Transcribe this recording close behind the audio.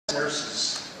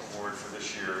Nurses Award for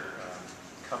this year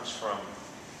comes from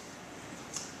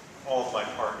all of my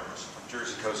partners from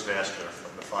Jersey Coast Vascular,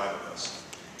 from the 5 of us.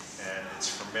 And it's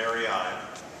from Mary Eib.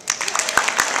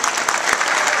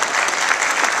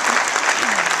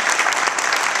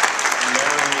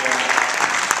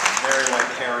 Mary,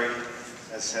 like Harry,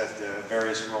 has had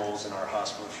various roles in our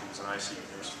hospital. She was an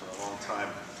ICU nurse for a long time.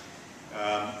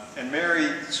 And Mary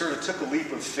sort of took a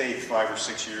leap of faith 5 or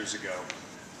 6 years ago,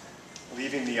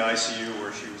 leaving the ICU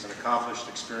where she was an accomplished,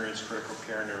 experienced critical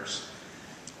care nurse.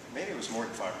 Maybe it was more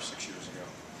than 5 or 6 years ago.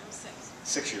 It was 6.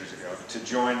 6 years ago, to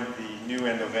join the new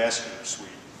endovascular suite.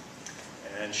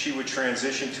 And she would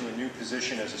transition to a new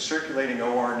position as a circulating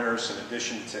OR nurse, in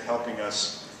addition to helping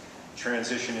us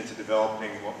transition into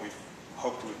developing what we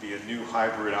hoped would be a new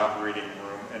hybrid operating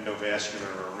room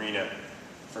endovascular arena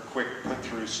for quick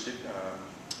put-through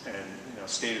and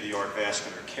state-of-the-art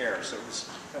vascular care. So it was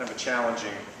kind of a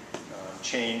challenging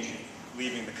change,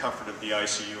 leaving the comfort of the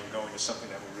ICU and going to something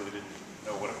that we really didn't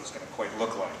know what it was going to quite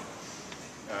look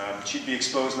like. She'd be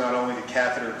exposed not only to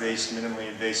catheter-based, minimally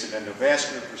invasive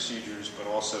endovascular procedures, but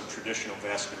also traditional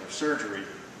vascular surgery.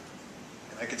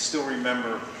 And I could still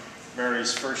remember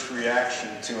Mary's first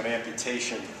reaction to an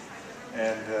amputation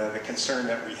and the concern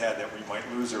that we had that we might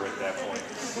lose her at that point.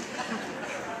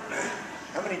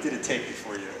 How many did it take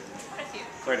before you? Quite a few.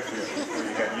 Quite a few, before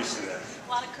you got used to that. A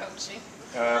lot of coaching.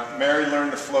 Mary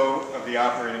learned the flow of the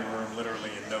operating room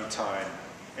literally in no time,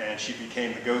 and she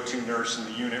became the go-to nurse in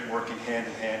the unit, working hand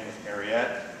in hand with Mary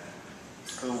Eib,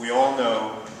 who we all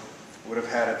know would have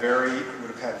had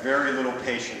very little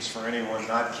patience for anyone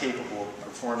not capable of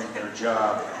performing their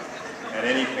job at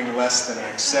anything less than an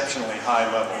exceptionally high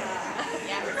level.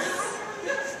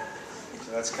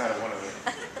 So that's kind of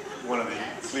one of the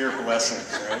clear blessings,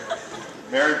 right?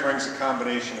 Mary brings a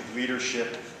combination of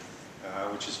leadership,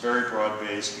 which is very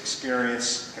broad-based,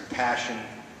 experience, compassion,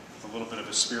 with a little bit of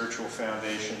a spiritual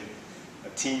foundation, a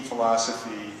team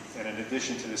philosophy, and in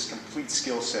addition to this complete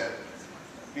skill set,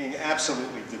 being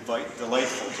absolutely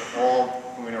delightful to all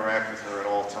who interact with her at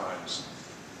all times.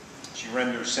 She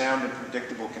renders sound and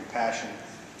predictable compassion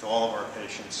to all of our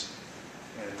patients,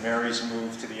 and Mary's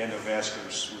move to the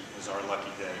endovascular suite was our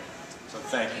lucky day. So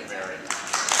thank you, Mary.